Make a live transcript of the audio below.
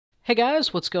Hey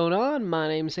guys, what's going on? My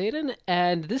name's Aiden,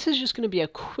 and this is just going to be a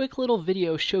quick little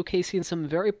video showcasing some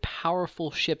very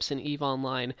powerful ships in EVE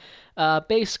Online.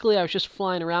 Basically, I was just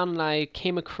flying around and I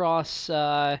came across,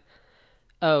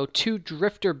 two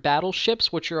Drifter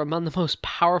Battleships, which are among the most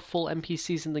powerful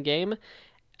NPCs in the game,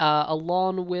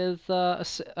 along with a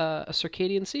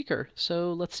Circadian Seeker.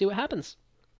 So let's see what happens.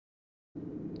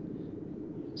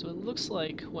 So it looks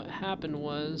like what happened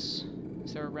was...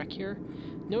 Is there a wreck here?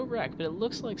 No wreck, but it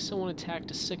looks like someone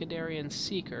attacked a Circadian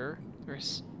Seeker, or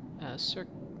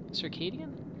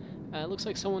Circadian? It looks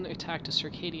like someone attacked a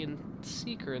Circadian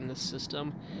Seeker in this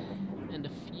system, and a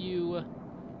few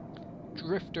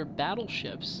Drifter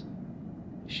Battleships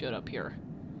showed up here.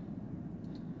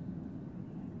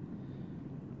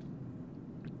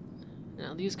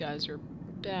 Now these guys are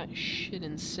batshit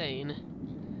insane.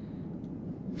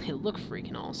 They look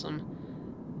freaking awesome,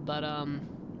 but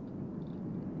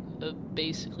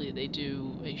basically they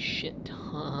do a shit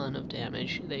ton of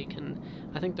damage. They can,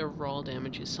 I think their raw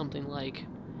damage is something like,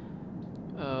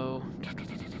 I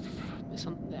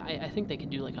think they can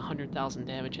do like 100,000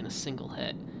 damage in a single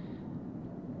hit.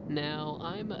 Now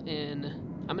I'm in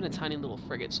a tiny little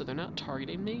frigate, so they're not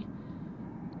targeting me.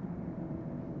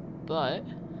 But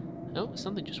oh,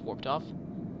 something just warped off.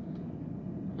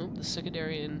 Oh, the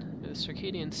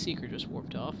Circadian Seeker just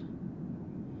warped off.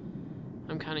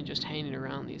 I'm kind of just hanging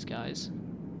around these guys.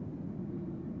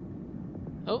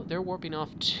 Oh, they're warping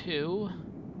off too.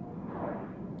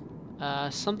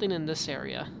 Something in this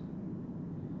area.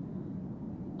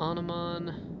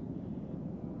 Anemon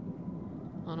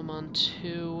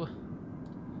 2.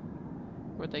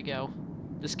 Where'd they go?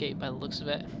 This gate by the looks of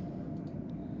it.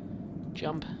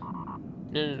 Jump.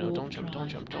 No, don't jump,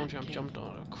 jump.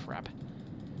 Oh, crap.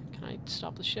 Can I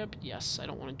stop the ship? Yes, I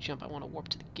don't want to jump, I want to warp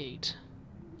to the gate.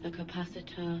 The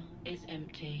capacitor is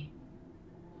empty.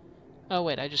 Oh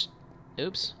wait,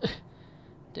 oops.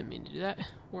 Didn't mean to do that.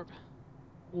 Warp.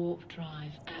 Warp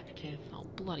drive active. Oh,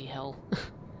 bloody hell.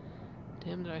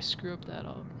 Damn, did I screw up that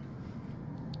up.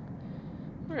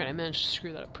 Alright, I managed to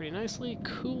screw that up pretty nicely.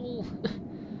 Cool.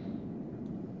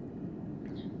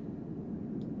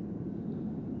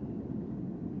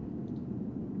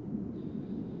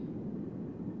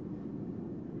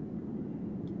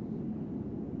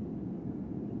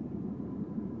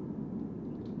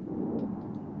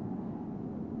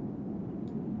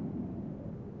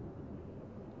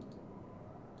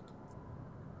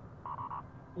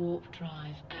 Warp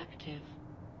drive active.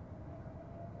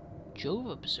 Jove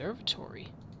Observatory?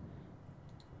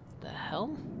 The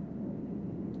hell?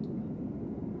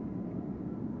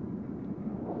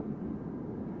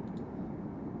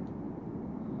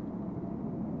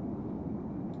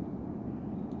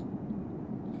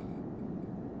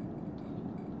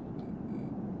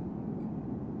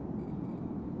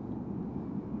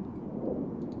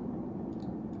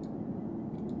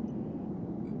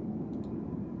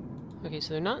 Okay,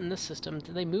 so they're not in this system.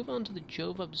 Did they move on to the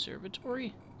Jove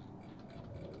Observatory?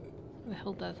 Where the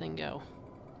hell did that thing go?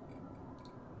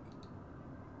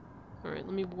 Alright,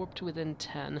 let me warp to within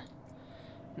 10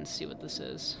 and see what this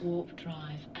is. Warp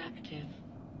drive active.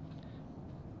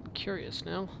 I'm curious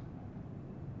now.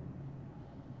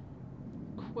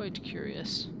 Quite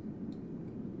curious.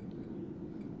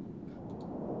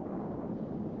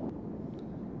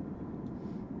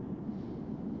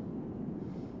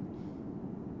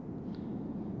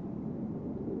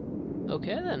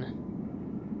 Okay then.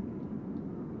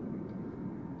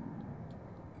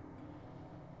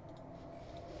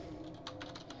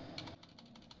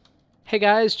 Hey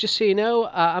guys, just so you know,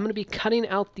 I'm going to be cutting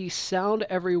out the sound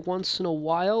every once in a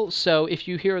while, so if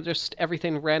you hear just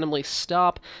everything randomly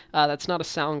stop, that's not a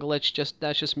sound glitch,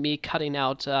 that's just me cutting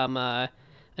out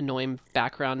annoying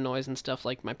background noise and stuff,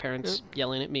 like my parents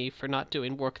yelling at me for not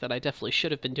doing work that I definitely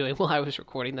should have been doing while I was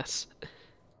recording this.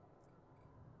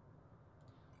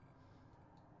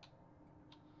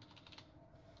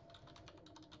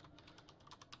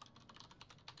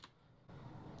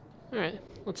 Alright,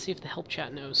 let's see if the help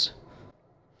chat knows.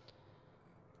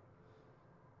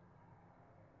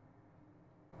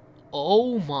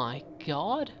 Oh my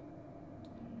god!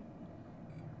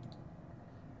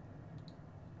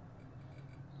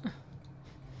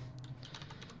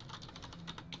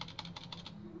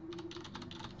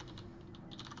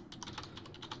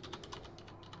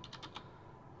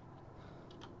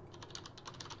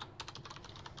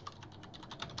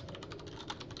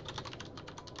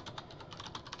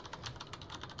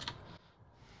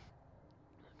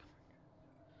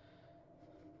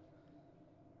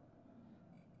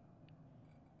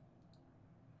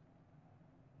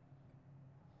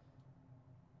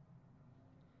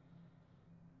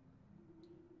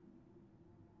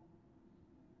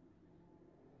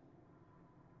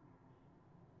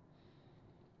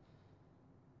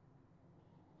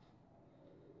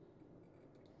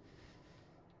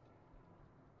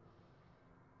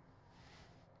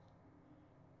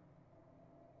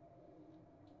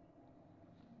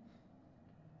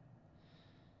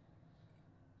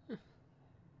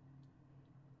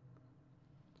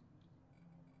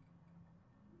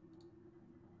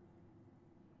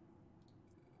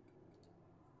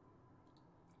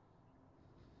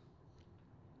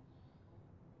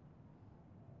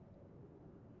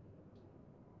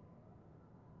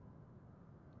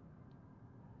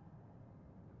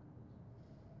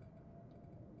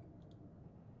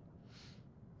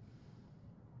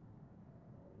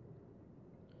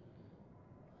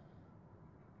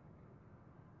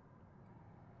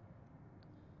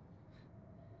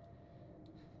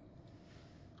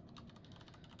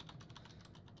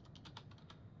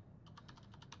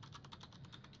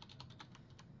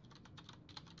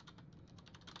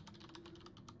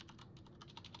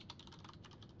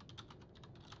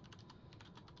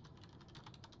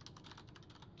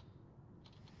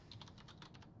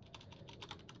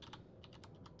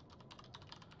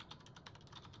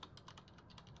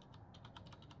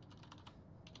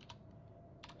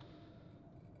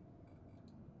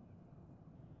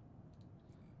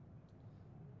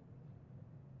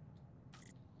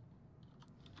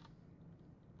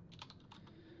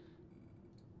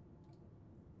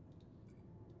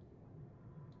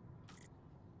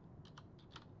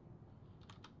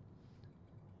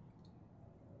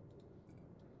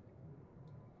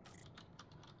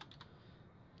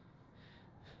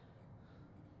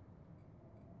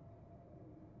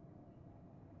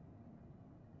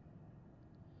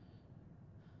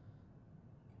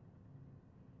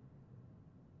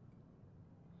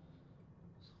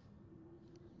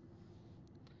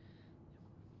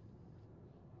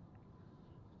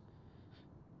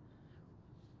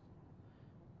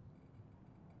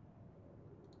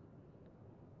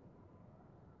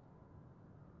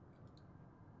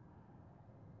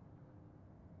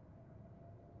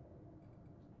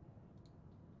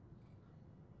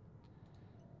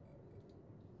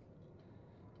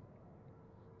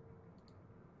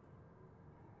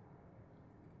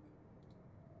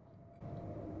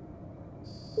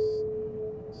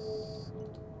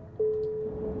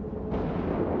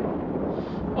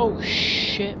 Oh,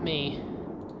 shit me.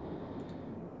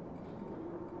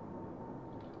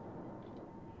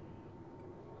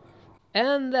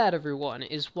 And that, everyone,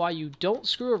 is why you don't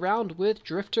screw around with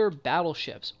Drifter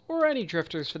Battleships, or any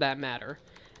drifters for that matter.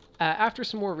 After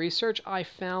some more research, I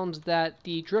found that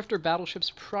the Drifter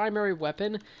Battleship's primary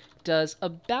weapon does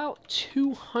about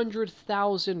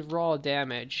 200,000 raw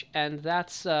damage, and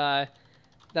that's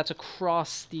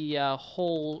across the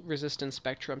whole resistance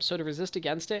spectrum. So to resist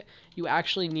against it, you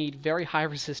actually need very high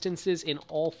resistances in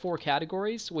all 4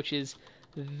 categories, which is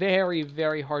very,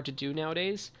 very hard to do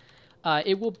nowadays.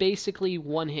 It will basically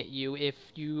one-hit you if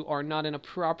you are not in a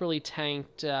properly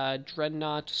tanked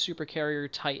Dreadnought, Supercarrier,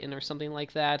 Titan, or something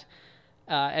like that.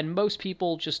 And most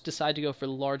people just decide to go for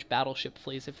large battleship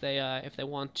fleets if they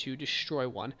want to destroy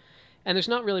one. And there's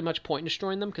not really much point in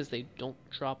destroying them because they don't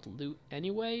drop loot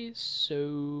anyway,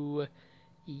 so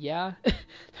yeah,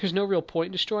 there's no real point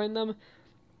in destroying them.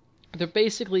 They're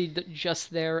basically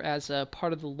just there as a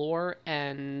part of the lore,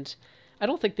 and I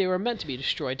don't think they were meant to be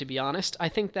destroyed, to be honest. I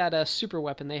think that super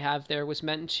weapon they have there was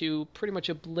meant to pretty much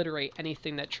obliterate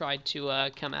anything that tried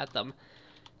to come at them.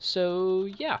 So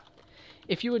yeah,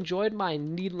 if you enjoyed my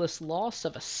needless loss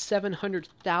of a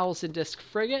 700,000 disc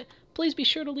frigate, please be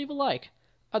sure to leave a like.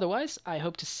 Otherwise, I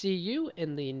hope to see you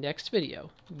in the next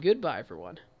video. Goodbye,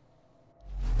 everyone.